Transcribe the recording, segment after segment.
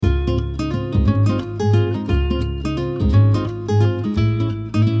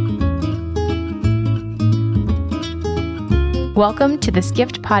Welcome to the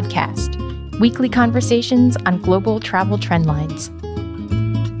Skift podcast, weekly conversations on global travel trendlines.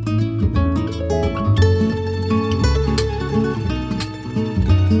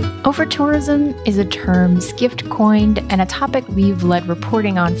 Overtourism is a term Skift coined and a topic we've led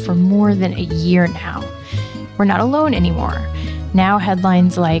reporting on for more than a year now. We're not alone anymore. Now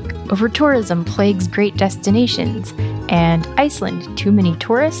headlines like "Overtourism plagues great destinations" and "Iceland, too many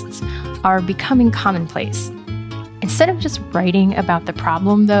tourists" are becoming commonplace. Instead of just writing about the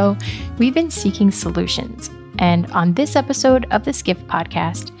problem, though, we've been seeking solutions. And on this episode of the Skift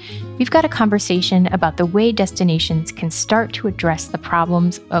podcast, we've got a conversation about the way destinations can start to address the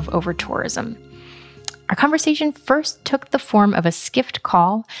problems of overtourism. Our conversation first took the form of a Skift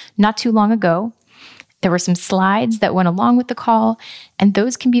call not too long ago. There were some slides that went along with the call, and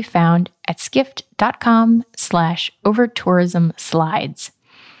those can be found at skift.com/overtourism slides.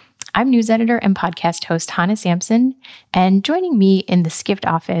 I'm news editor and podcast host Hannah Sampson, and joining me in the Skift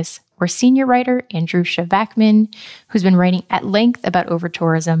office were senior writer Andrew Sheivachman, who's been writing at length about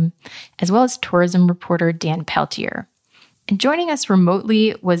overtourism, as well as tourism reporter Dan Peltier. And joining us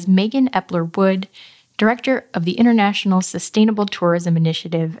remotely was Megan Epler Wood, director of the International Sustainable Tourism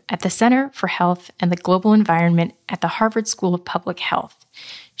Initiative at the Center for Health and the Global Environment at the Harvard School of Public Health.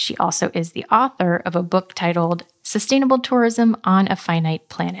 She also is the author of a book titled Sustainable Tourism on a Finite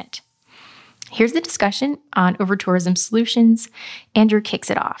Planet. Here's the discussion on overtourism solutions. Andrew kicks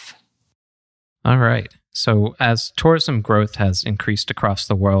it off. All right. So as tourism growth has increased across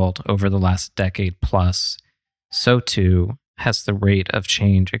the world over the last decade plus, so too has the rate of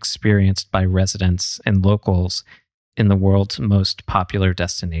change experienced by residents and locals in the world's most popular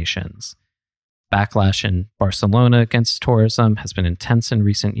destinations. Backlash in Barcelona against tourism has been intense in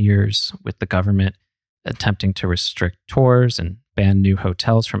recent years, with the government attempting to restrict tours and ban new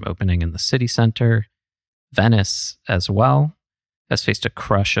hotels from opening in the city center. Venice, as well, has faced a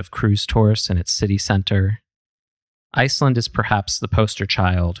crush of cruise tourists in its city center. Iceland is perhaps the poster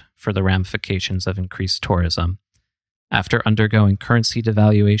child for the ramifications of increased tourism. After undergoing currency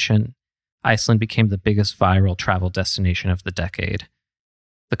devaluation, Iceland became the biggest viral travel destination of the decade.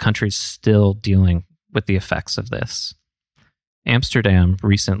 The country's still dealing with the effects of this. Amsterdam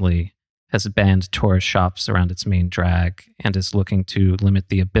recently has banned tourist shops around its main drag and is looking to limit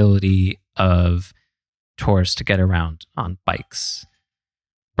the ability of tourists to get around on bikes.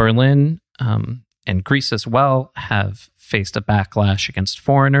 Berlin and Greece as well have faced a backlash against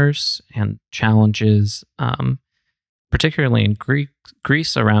foreigners and challenges, particularly in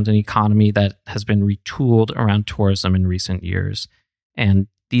Greece, around an economy that has been retooled around tourism in recent years. And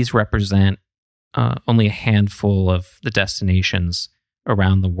these represent only a handful of the destinations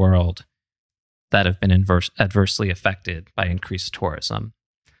around the world that have been adversely affected by increased tourism.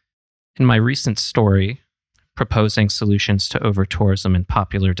 In my recent story, Proposing Solutions to Overtourism in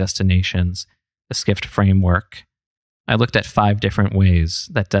Popular Destinations, the Skift framework, I looked at 5 different ways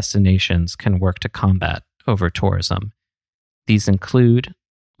that destinations can work to combat overtourism. These include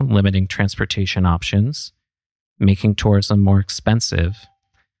limiting transportation options, making tourism more expensive,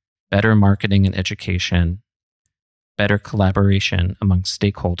 better marketing and education, better collaboration among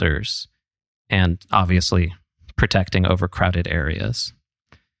stakeholders, and obviously protecting overcrowded areas.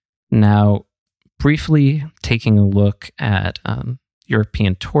 Now, briefly taking a look at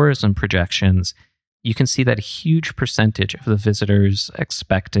European tourism projections, you can see that a huge percentage of the visitors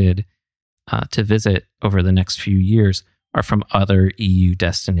expected to visit over the next few years are from other EU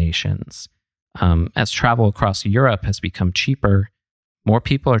destinations. As travel across Europe has become cheaper, more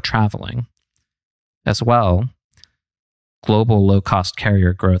people are traveling. As well, global low-cost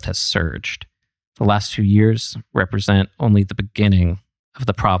carrier growth has surged. The last few years represent only the beginning of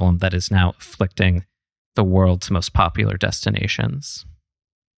the problem that is now afflicting the world's most popular destinations.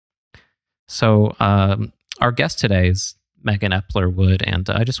 So our guest today is Megan Epler Wood, and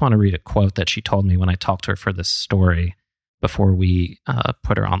I just want to read a quote that she told me when I talked to her for this story before we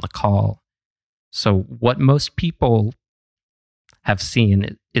put her on the call. So what most people have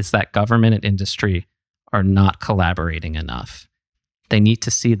seen is that government and industry are not collaborating enough. They need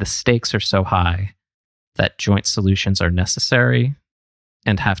to see the stakes are so high that joint solutions are necessary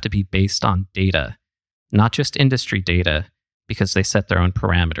and have to be based on data, not just industry data, because they set their own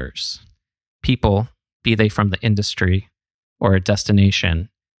parameters. People, be they from the industry or a destination,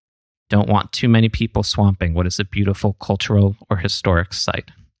 don't want too many people swamping what is a beautiful cultural or historic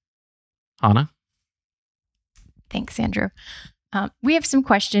site. Hannah? Thanks, Andrew. We have some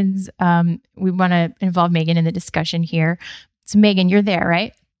questions. We want to involve Megan in the discussion here. So Megan, you're there,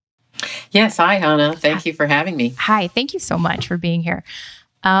 right? Yes. Hi, Hannah. Thank you for having me. Hi. Thank you so much for being here.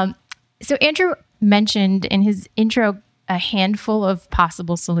 So Andrew mentioned in his intro a handful of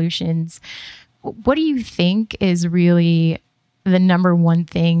possible solutions. What do you think is really the number one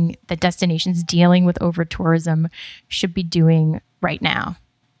thing that destinations dealing with over-tourism should be doing right now?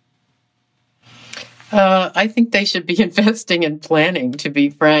 I think they should be investing in planning, to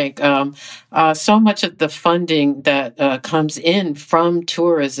be frank. So much of the funding that comes in from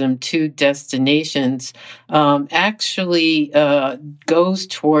tourism to destinations actually goes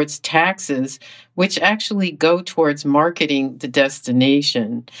towards taxes, which actually go towards marketing the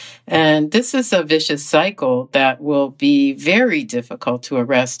destination. And this is a vicious cycle that will be very difficult to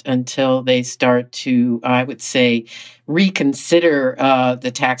arrest until they start to, I would say, reconsider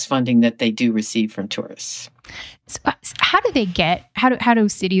the tax funding that they do receive from tourists. So how do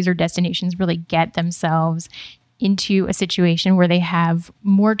cities or destinations really get themselves into a situation where they have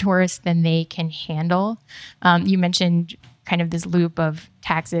more tourists than they can handle? You mentioned kind of this loop of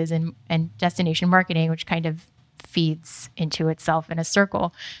taxes and destination marketing, which kind of feeds into itself in a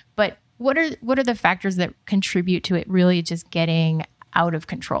circle. But what are the factors that contribute to it really just getting out of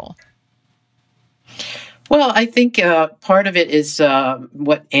control? Well, I think part of it is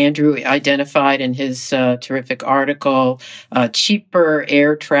what Andrew identified in his terrific article. Cheaper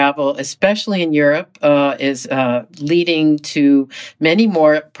air travel, especially in Europe, is leading to many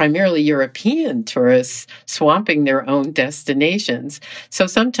more, primarily European tourists, swamping their own destinations. So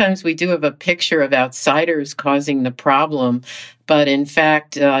sometimes we do have a picture of outsiders causing the problem. But in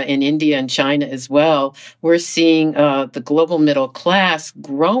fact, in India and China as well, we're seeing the global middle class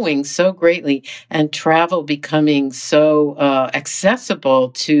growing so greatly and travel becoming so accessible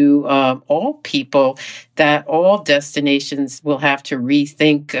to all people that all destinations will have to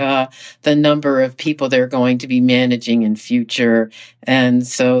rethink the number of people they're going to be managing in future. And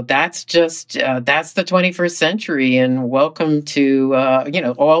so that's just, that's the 21st century. And welcome to,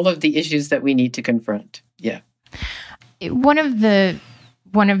 all of the issues that we need to confront. Yeah. One of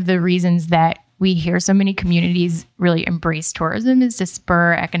the reasons that we hear so many communities really embrace tourism is to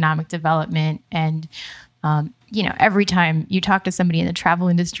spur economic development. And, every time you talk to somebody in the travel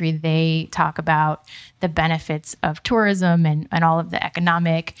industry, they talk about the benefits of tourism and all of the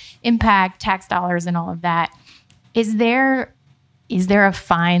economic impact, tax dollars, and all of that. Is there a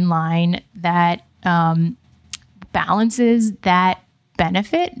fine line that balances that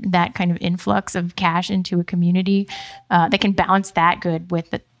benefit, that kind of influx of cash into a community that can balance that good with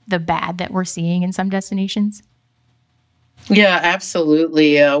the bad that we're seeing in some destinations? Yeah,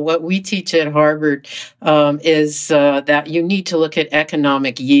 absolutely. What we teach at Harvard is that you need to look at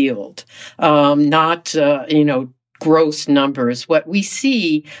economic yield, not, gross numbers. What we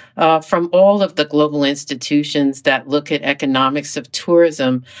see from all of the global institutions that look at economics of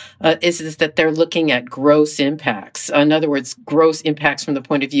tourism is that they're looking at gross impacts. In other words, gross impacts from the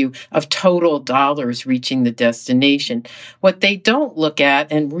point of view of total dollars reaching the destination. What they don't look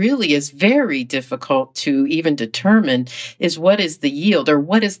at, and really is very difficult to even determine, is what is the yield or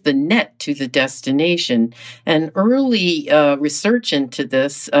what is the net to the destination. And early research into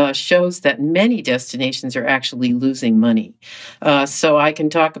this shows that many destinations are actually losing money. So I can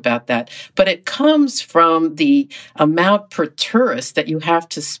talk about that. But it comes from the amount per tourist that you have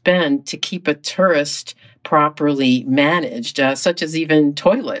to spend to keep a tourist properly managed, such as even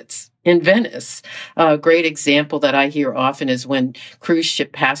toilets. In Venice, a great example that I hear often is when cruise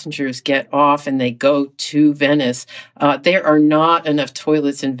ship passengers get off and they go to Venice, there are not enough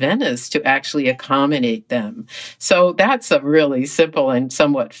toilets in Venice to actually accommodate them. So that's a really simple and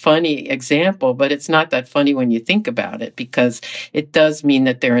somewhat funny example, but it's not that funny when you think about it, because it does mean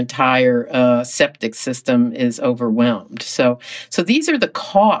that their entire septic system is overwhelmed. So these are the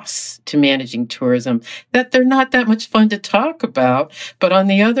costs to managing tourism, that they're not that much fun to talk about. But on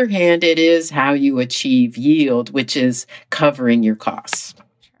the other hand, it is how you achieve yield, which is covering your costs.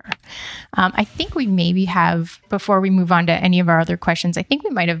 Sure. I think we maybe have, before we move on to any of our other questions, I think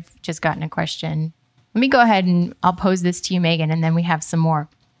we might have just gotten a question. Let me go ahead and I'll pose this to you, Megan, and then we have some more.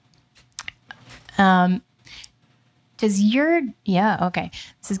 This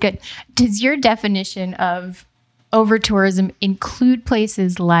is good. Does your definition of over-tourism include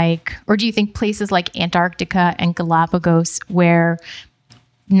places like, or do you think places like Antarctica and Galapagos, where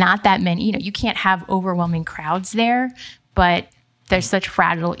not that many, you can't have overwhelming crowds there, but there's such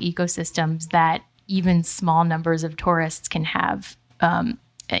fragile ecosystems that even small numbers of tourists can have an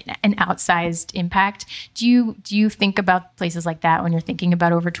outsized impact? Do you think about places like that when you're thinking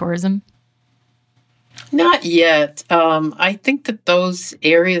about over-tourism? Not yet. I think that those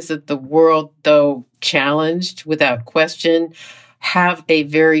areas of the world, though challenged without question, have a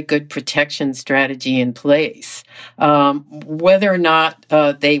very good protection strategy in place. Whether or not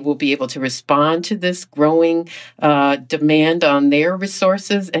they will be able to respond to this growing demand on their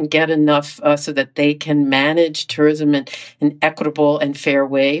resources and get enough so that they can manage tourism in an equitable and fair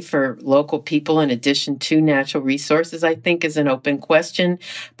way for local people in addition to natural resources, I think is an open question.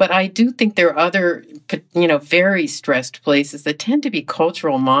 But I do think there are other, very stressed places that tend to be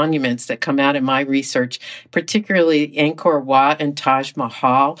cultural monuments that come out in my research, particularly Angkor Wat and Taj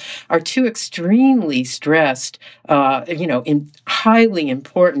Mahal, are two extremely stressed, in highly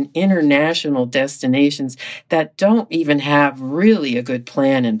important international destinations that don't even have really a good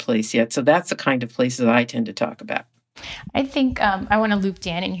plan in place yet. So that's the kind of places I tend to talk about. I think I want to loop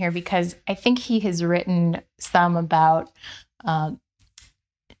Dan in here because I think he has written some about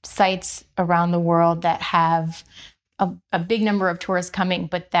sites around the world that have a big number of tourists coming,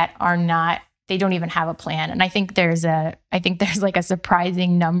 but that are not, they don't even have a plan. And I think there's like a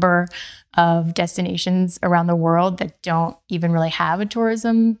surprising number of destinations around the world that don't even really have a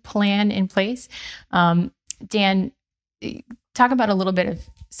tourism plan in place. Dan, talk about a little bit of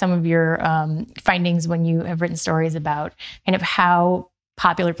some of your findings when you have written stories about kind of how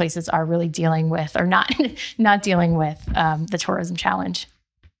popular places are really dealing with or not dealing with the tourism challenge.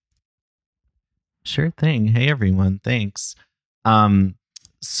 Sure thing. Hey, everyone. Thanks.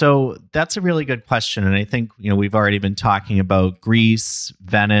 So that's a really good question. And I think, we've already been talking about Greece,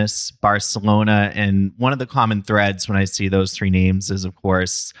 Venice, Barcelona. And one of the common threads when I see those three names is, of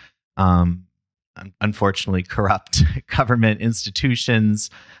course, unfortunately, corrupt government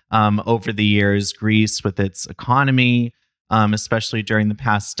institutions over the years. Greece with its economy, especially during the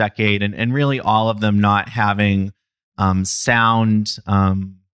past decade, and really all of them not having sound,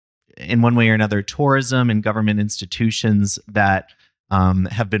 in one way or another, tourism and government institutions that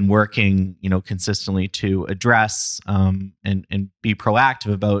have been working, consistently to address and be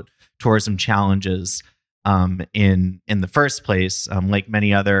proactive about tourism challenges in the first place, like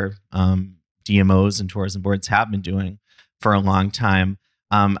many other DMOs and tourism boards have been doing for a long time.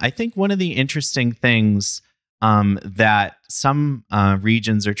 I think one of the interesting things that some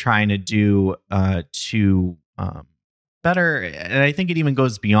regions are trying to do to better, and I think it even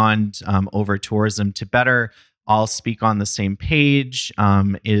goes beyond over-tourism, to better all speak on the same page,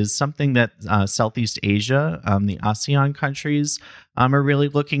 is something that Southeast Asia, the ASEAN countries, are really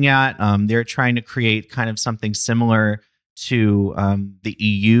looking at. They're trying to create kind of something similar to the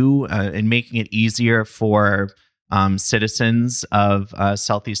EU and making it easier for citizens of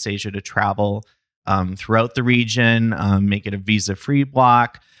Southeast Asia to travel throughout the region, make it a visa-free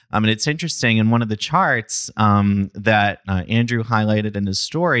bloc. And it's interesting in one of the charts that Andrew highlighted in his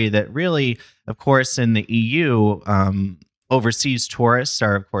story that really, of course, in the EU, overseas tourists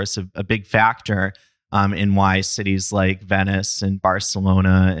are, of course, a big factor in why cities like Venice and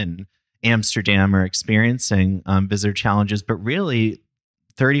Barcelona and Amsterdam are experiencing visitor challenges. But really,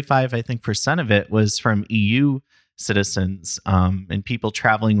 35%, I think, of it was from EU citizens and people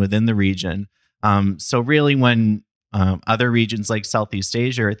traveling within the region. So really, when other regions like Southeast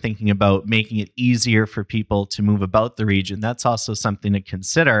Asia are thinking about making it easier for people to move about the region, that's also something to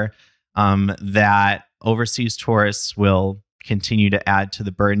consider, that overseas tourists will continue to add to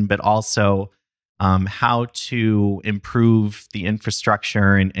the burden, but also how to improve the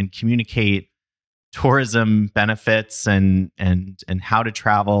infrastructure and communicate tourism benefits and how to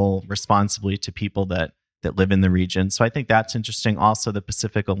travel responsibly to people that live in the region. So I think that's interesting. Also, the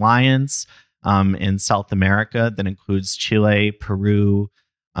Pacific Alliance in South America that includes Chile, Peru,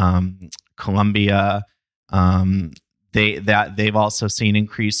 Colombia. They've also seen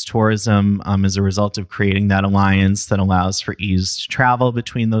increased tourism as a result of creating that alliance that allows for eased travel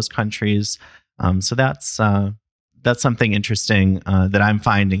between those countries. So that's something interesting that I'm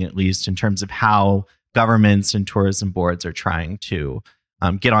finding, at least in terms of how governments and tourism boards are trying to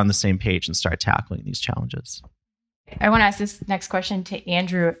get on the same page and start tackling these challenges. I want to ask this next question to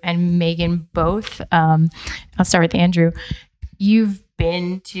Andrew and Megan both. I'll start with Andrew. You've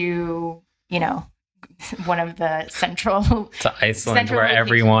been to, one of the central to Iceland, where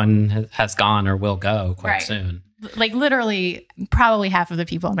everyone has gone or will go quite soon. Like literally, probably half of the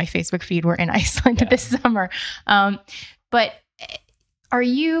people on my Facebook feed were in Iceland this summer. But are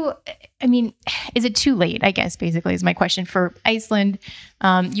you? Is it too late? I guess basically is my question for Iceland.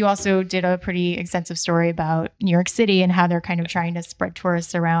 You also did a pretty extensive story about New York City and how they're kind of trying to spread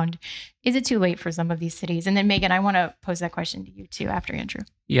tourists around. Is it too late for some of these cities? And then Megan, I want to pose that question to you too after Andrew.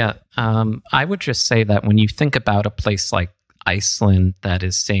 Yeah, I would just say that when you think about a place like Iceland that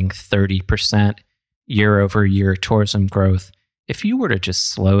is seeing 30% year-over-year tourism growth, if you were to just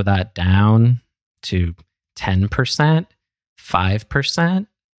slow that down to 10%, 5%,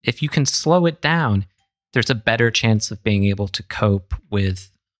 if you can slow it down, there's a better chance of being able to cope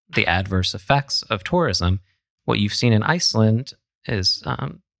with the adverse effects of tourism. What you've seen in Iceland is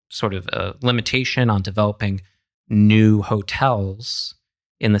sort of a limitation on developing new hotels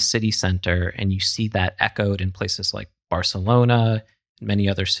in the city center. And you see that echoed in places like Barcelona and many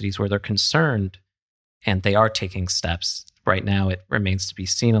other cities where they're concerned, and they are taking steps. Right now, it remains to be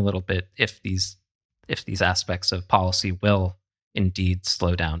seen a little bit if these aspects of policy will indeed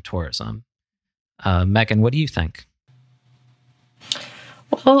slow down tourism. Megan, what do you think?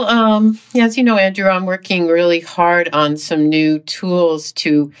 Well, as you know, Andrew, I'm working really hard on some new tools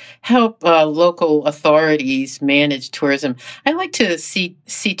to help local authorities manage tourism. I like to see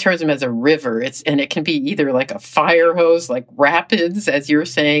tourism as a river. And it can be either like a fire hose, like rapids, as you're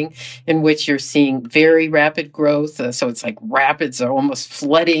saying, in which you're seeing very rapid growth. So it's like rapids are almost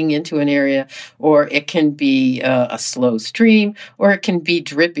flooding into an area, or it can be a slow stream, or it can be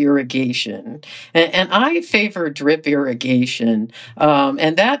drip irrigation. And I favor drip irrigation.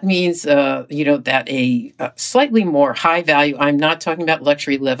 And that means, that a slightly more high value, I'm not talking about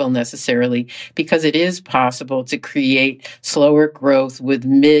luxury level necessarily, because it is possible to create slower growth with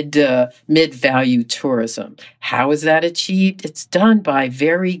mid-value tourism. How is that achieved? It's done by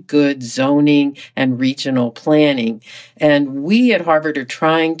very good zoning and regional planning. And we at Harvard are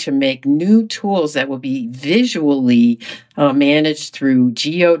trying to make new tools that will be visually managed through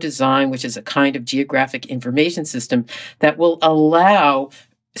geodesign, which is a kind of geographic information system that will allow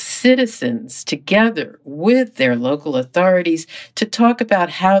citizens together with their local authorities to talk about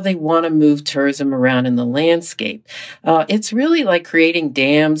how they want to move tourism around in the landscape. It's really like creating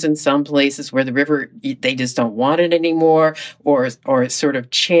dams in some places where the river, they just don't want it anymore, or sort of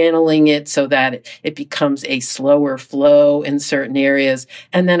channeling it so that it becomes a slower flow in certain areas.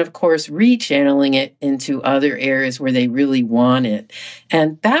 And then, of course, rechanneling it into other areas where they really want it.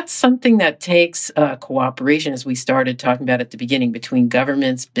 And that's something that takes cooperation, as we started talking about at the beginning, between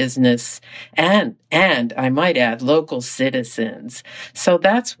governments, business, and I might add, local citizens. So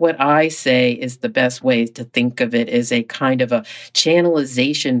that's what I say is the best way to think of it, as a kind of a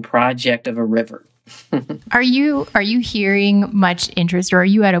channelization project of a river. Are you hearing much interest, or are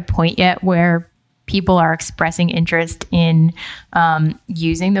you at a point yet where people are expressing interest in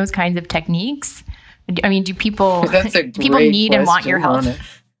using those kinds of techniques? I mean, do people need and want your help?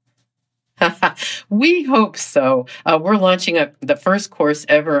 We hope so. We're launching the first course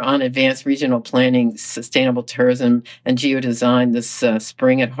ever on advanced regional planning, sustainable tourism, and geodesign this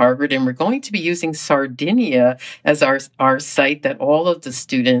spring at Harvard. And we're going to be using Sardinia as our site that all of the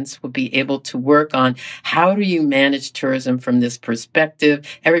students will be able to work on. How do you manage tourism from this perspective?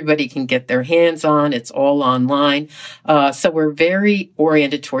 Everybody can get their hands on. It's all online. So we're very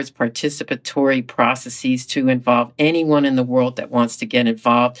oriented towards participatory processes to involve anyone in the world that wants to get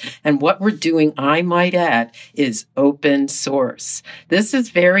involved. And what we're doing, I might add, is open source. This is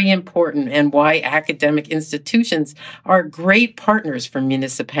very important, and why academic institutions are great partners for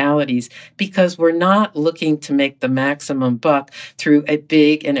municipalities, because we're not looking to make the maximum buck through a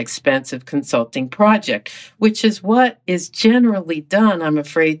big and expensive consulting project, which is what is generally done, I'm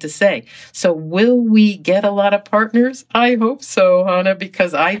afraid to say. So will we get a lot of partners? I hope so, Hannah,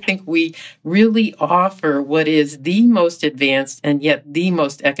 because I think we really offer what is the most advanced and yet the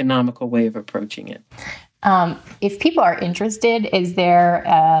most economical way of approaching it. If people are interested, is there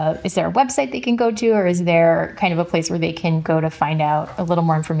a website they can go to, or is there kind of a place where they can go to find out a little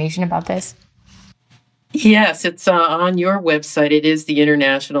more information about this? Yes, it's on your website. It is the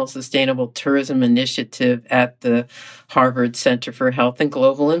International Sustainable Tourism Initiative at the Harvard Center for Health and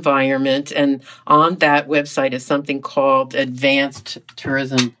Global Environment. And on that website is something called Advanced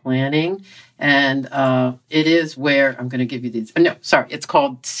Tourism Planning. And it is where, I'm going to give you these. No, sorry, it's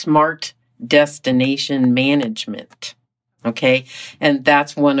called Smart Destination Management. Okay. And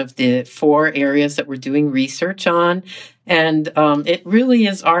that's one of the 4 areas that we're doing research on. And it really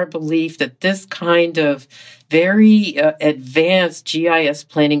is our belief that this kind of very advanced GIS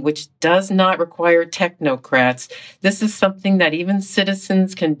planning, which does not require technocrats, this is something that even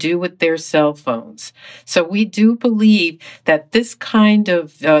citizens can do with their cell phones. So we do believe that this kind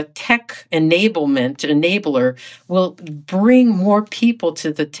of tech enabler will bring more people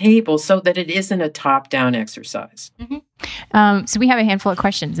to the table so that it isn't a top-down exercise. Mm-hmm. So we have a handful of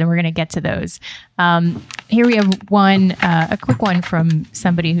questions, and we're going to get to those. Here we have one, a quick one from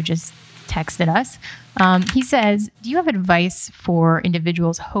somebody who just texted us. He says, do you have advice for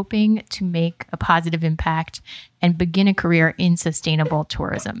individuals hoping to make a positive impact and begin a career in sustainable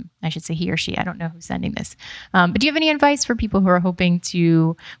tourism? I should say he or she. I don't know who's sending this. But do you have any advice for people who are hoping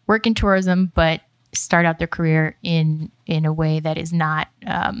to work in tourism but start out their career in a way that is not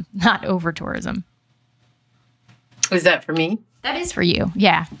over tourism? Is that for me? That is for you.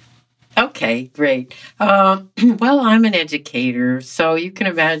 Yeah. Okay, great. Well, I'm an educator, so you can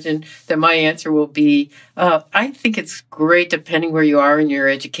imagine that my answer will be, I think it's great, depending where you are in your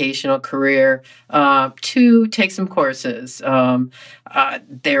educational career, to take some courses.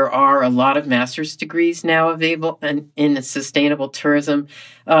 There are a lot of master's degrees now available in sustainable tourism.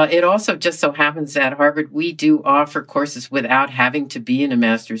 It also just so happens that at Harvard, we do offer courses without having to be in a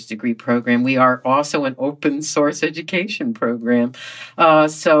master's degree program. We are also an open source education program.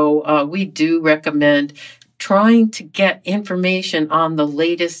 So we do recommend trying to get information on the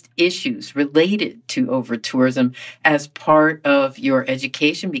latest issues related to overtourism as part of your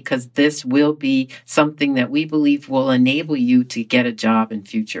education, because this will be something that we believe will enable you to get a job in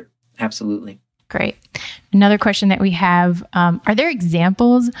future. Absolutely. Great. Another question that we have, are there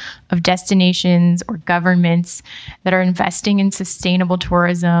examples of destinations or governments that are investing in sustainable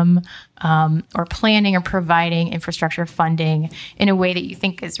tourism or planning or providing infrastructure funding in a way that you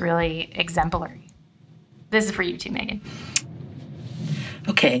think is really exemplary? This is for you too, Megan.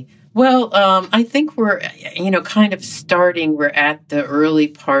 Okay. Well, I think we're, kind of starting. We're at the early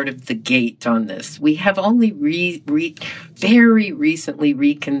part of the gate on this. We have only very recently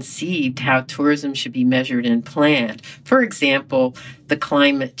reconceived how tourism should be measured and planned. For example, the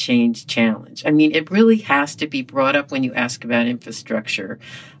climate change challenge. I mean, it really has to be brought up when you ask about infrastructure,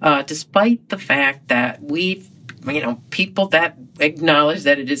 despite the fact that people that acknowledge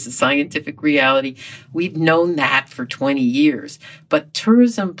that it is a scientific reality. We've known that for 20 years, but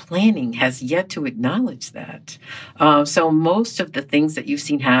tourism planning has yet to acknowledge that. So most of the things that you've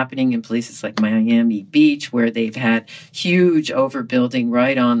seen happening in places like Miami Beach, where they've had huge overbuilding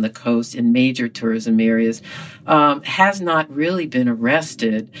right on the coast in major tourism areas, has not really been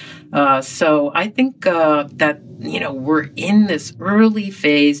arrested. So I think that we're in this early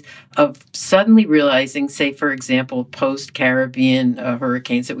phase of suddenly realizing, say, for example, post-Caribbean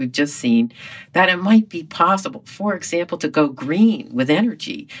hurricanes that we've just seen, that it might be possible, for example, to go green with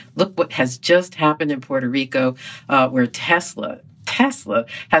energy. Look what has just happened in Puerto Rico, where Tesla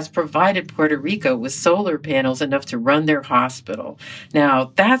has provided Puerto Rico with solar panels enough to run their hospital.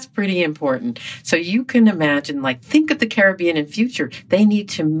 Now, that's pretty important. So you can imagine, think of the Caribbean in future. They need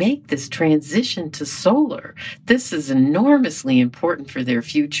to make this transition to solar. This is enormously important for their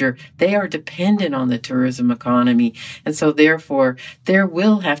future. They are dependent on the tourism economy. And so therefore, there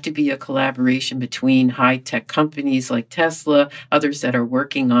will have to be a collaboration between high-tech companies like Tesla, others that are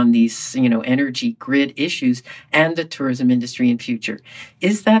working on these, energy grid issues, and the tourism industry in future.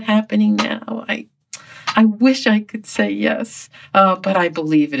 Is that happening now? I wish I could say yes, but I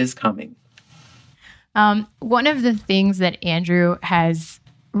believe it is coming. One of the things that Andrew has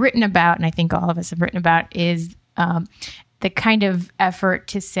written about, and I think all of us have written about, is the kind of effort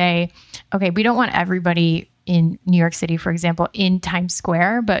to say, okay, we don't want everybody in New York City, for example, in Times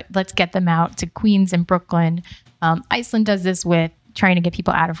Square, but let's get them out to Queens and Brooklyn. Iceland does this with trying to get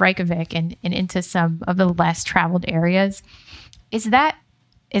people out of Reykjavik and into some of the less traveled areas. Is that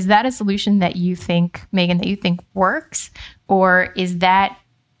a solution that you think, Megan, that you think works? Or is that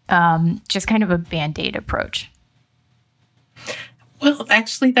just kind of a Band-Aid approach? Well,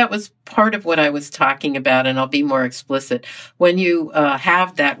 actually, that was part of what I was talking about, and I'll be more explicit. When you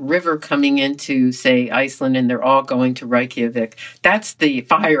have that river coming into, say, Iceland, and they're all going to Reykjavik, that's the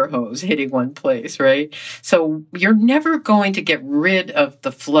fire hose hitting one place, right? So you're never going to get rid of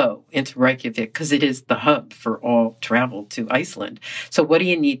the flow into Reykjavik because it is the hub for all travel to Iceland. So what do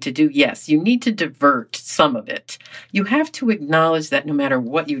you need to do? Yes, you need to divert some of it. You have to acknowledge that no matter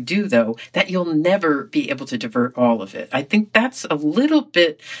what you do, though, that you'll never be able to divert all of it. I think that's a little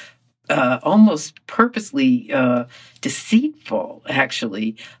bit almost purposely deceitful,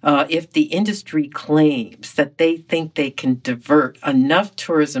 actually, if the industry claims that they think they can divert enough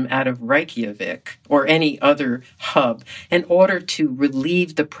tourism out of Reykjavik or any other hub in order to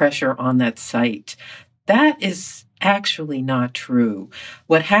relieve the pressure on that site. That is actually not true.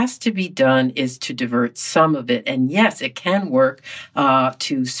 What has to be done is to divert some of it. And yes, it can work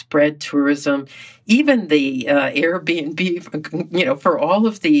to spread tourism. Even the Airbnb, for all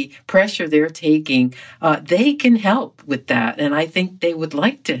of the pressure they're taking, they can help with that. And I think they would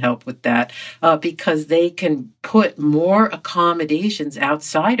like to help with that because they can put more accommodations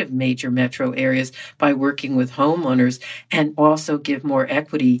outside of major metro areas by working with homeowners and also give more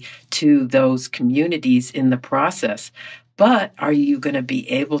equity to those communities in the process. But are you going to be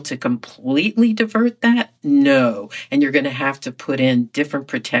able to completely divert that? No. And you're going to have to put in different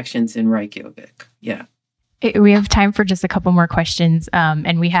protections in Reykjavik. Yeah. We have time for just a couple more questions,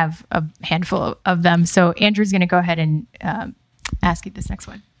 and we have a handful of them. So Andrew's going to go ahead and ask you this next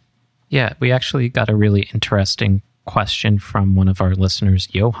one. Yeah, we actually got a really interesting question from one of our listeners,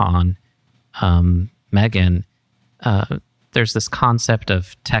 Johan. Megan, there's this concept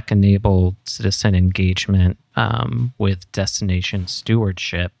of tech-enabled citizen engagement with destination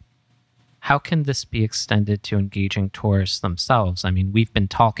stewardship. How can this be extended to engaging tourists themselves? I mean, we've been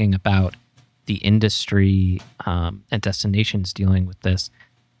talking about the industry and destinations dealing with this.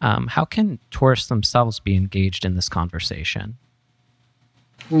 How can tourists themselves be engaged in this conversation?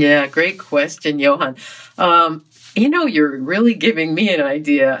 Yeah, great question, Johan. You're really giving me an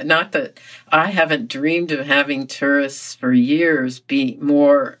idea. Not that I haven't dreamed of having tourists for years be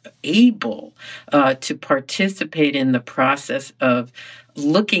more able to participate in the process of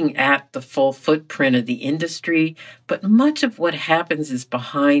looking at the full footprint of the industry, but much of what happens is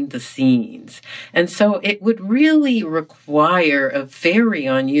behind the scenes. And so it would really require a very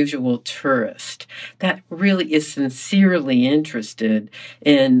unusual tourist that really is sincerely interested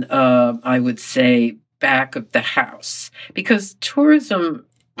in, I would say, back of the house, because tourism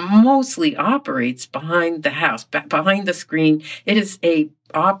mostly operates behind the house, behind the screen. It is a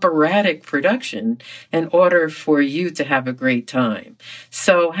operatic production in order for you to have a great time.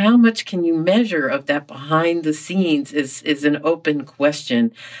 So how much can you measure of that behind the scenes is an open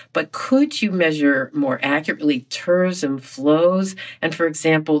question. But could you measure more accurately tourism flows? And for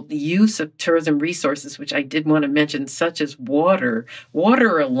example, the use of tourism resources, which I did want to mention, such as water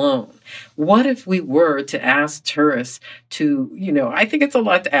alone. What if we were to ask tourists to, I think it's a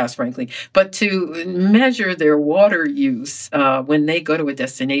lot to ask, frankly, but to measure their water use when they go to a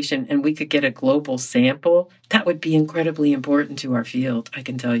destination, and we could get a global sample, that would be incredibly important to our field. I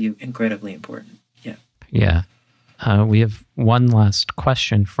can tell you, incredibly important. Yeah. Yeah. We have one last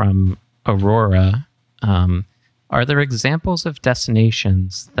question from Aurora. Are there examples of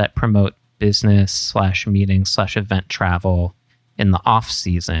destinations that promote business/meeting/event travel in the off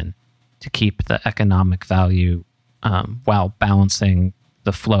season to keep the economic value while balancing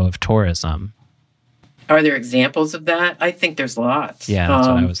the flow of tourism? Are there examples of that? I think there's lots. Yeah, that's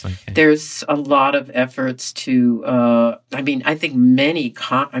what I was thinking. There's a lot of efforts to, I think many,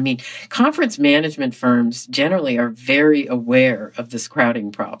 conference management firms generally are very aware of this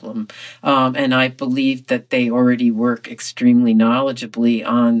crowding problem. And I believe that they already work extremely knowledgeably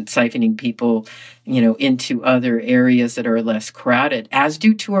on siphoning people, into other areas that are less crowded, as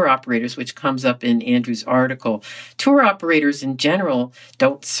do tour operators, which comes up in Andrew's article. Tour operators in general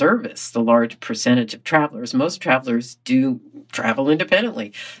don't service the large percentage of travelers. Most travelers do travel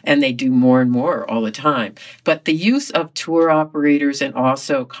independently, and they do more and more all the time. But the use of tour operators and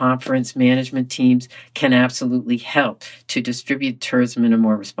also conference management teams can absolutely help to distribute tourism in a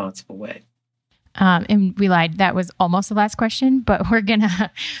more responsible way. And we lied. That was almost the last question, but we're gonna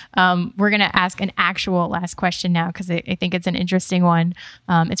ask an actual last question now because I think it's an interesting one.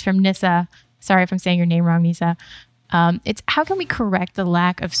 It's from Nissa. Sorry if I'm saying your name wrong, Nissa. It's how can we correct the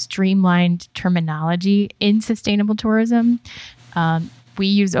lack of streamlined terminology in sustainable tourism? We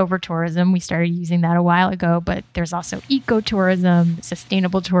use overtourism. We started using that a while ago, but there's also ecotourism,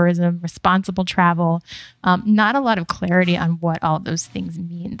 sustainable tourism, responsible travel. Not a lot of clarity on what all those things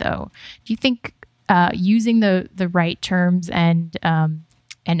mean, though. Do you think using the right terms and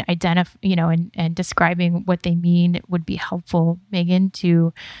and describing what they mean would be helpful, Megan,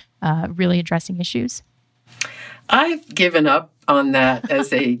 to really addressing issues? I've given up on that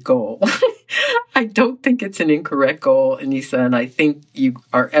as a goal. I don't think it's an incorrect goal, Anissa, and I think you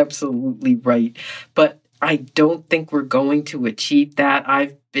are absolutely right. But I don't think we're going to achieve that.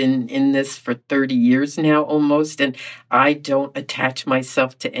 I've been in this for 30 years now almost, and I don't attach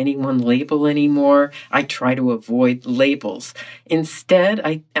myself to any one label anymore. I try to avoid labels. Instead,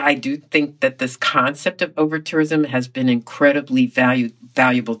 I do think that this concept of overtourism has been incredibly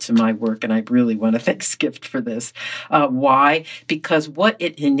valuable to my work, and I really want to thank Skift for this. Why? Because what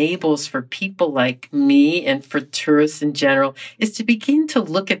it enables for people like me and for tourists in general is to begin to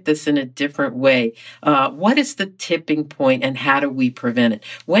look at this in a different way. What is the tipping point and how do we prevent it?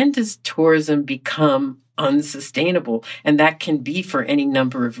 When does tourism become unsustainable? And that can be for any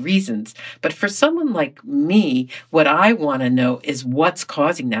number of reasons. But for someone like me, what I want to know is what's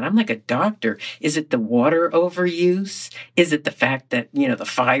causing that. I'm like a doctor. Is it the water overuse? Is it the fact that, the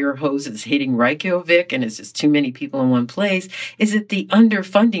fire hose is hitting Reykjavik and it's just too many people in one place? Is it the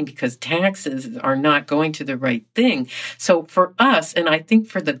underfunding because taxes are not going to the right thing? So for us, and I think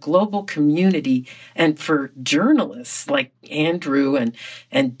for the global community and for journalists like Andrew and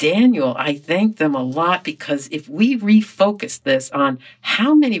Daniel, I thank them a lot because if we refocus this on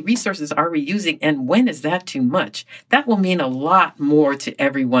how many resources are we using and when is that too much, that will mean a lot more to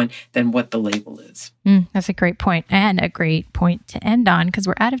everyone than what the label is. That's a great point, and a great point to end on because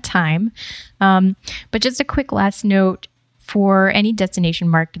we're out of time. But just a quick last note for any destination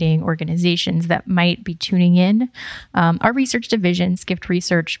marketing organizations that might be tuning in. Our research division, Skift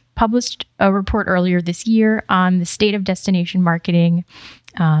Research, published a report earlier this year on the state of destination marketing.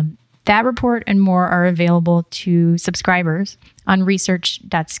 That report and more are available to subscribers on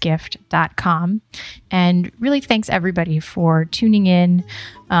research.skift.com. And really thanks everybody for tuning in.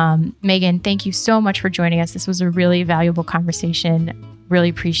 Megan, thank you so much for joining us. This was a really valuable conversation. Really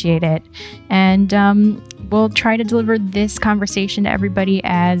appreciate it. And we'll try to deliver this conversation to everybody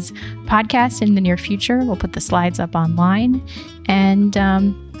as podcast in the near future. We'll put the slides up online. And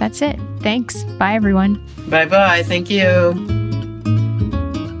that's it. Thanks. Bye, everyone. Bye-bye. Thank you.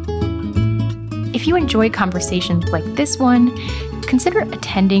 If you enjoy conversations like this one, consider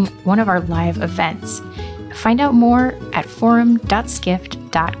attending one of our live events. Find out more at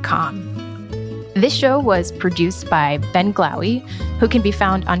forum.skift.com. This show was produced by Ben Glowy, who can be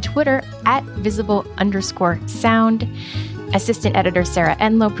found on Twitter at visible_sound. Assistant editor Sarah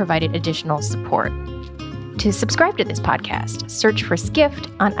Enlow provided additional support. To subscribe to this podcast, search for Skift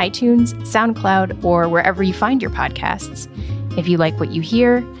on iTunes, SoundCloud, or wherever you find your podcasts. If you like what you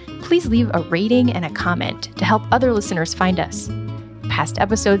hear, please leave a rating and a comment to help other listeners find us. Past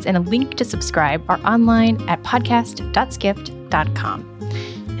episodes and a link to subscribe are online at podcast.skift.com.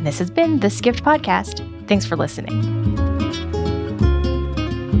 And this has been the Skift Podcast. Thanks for listening.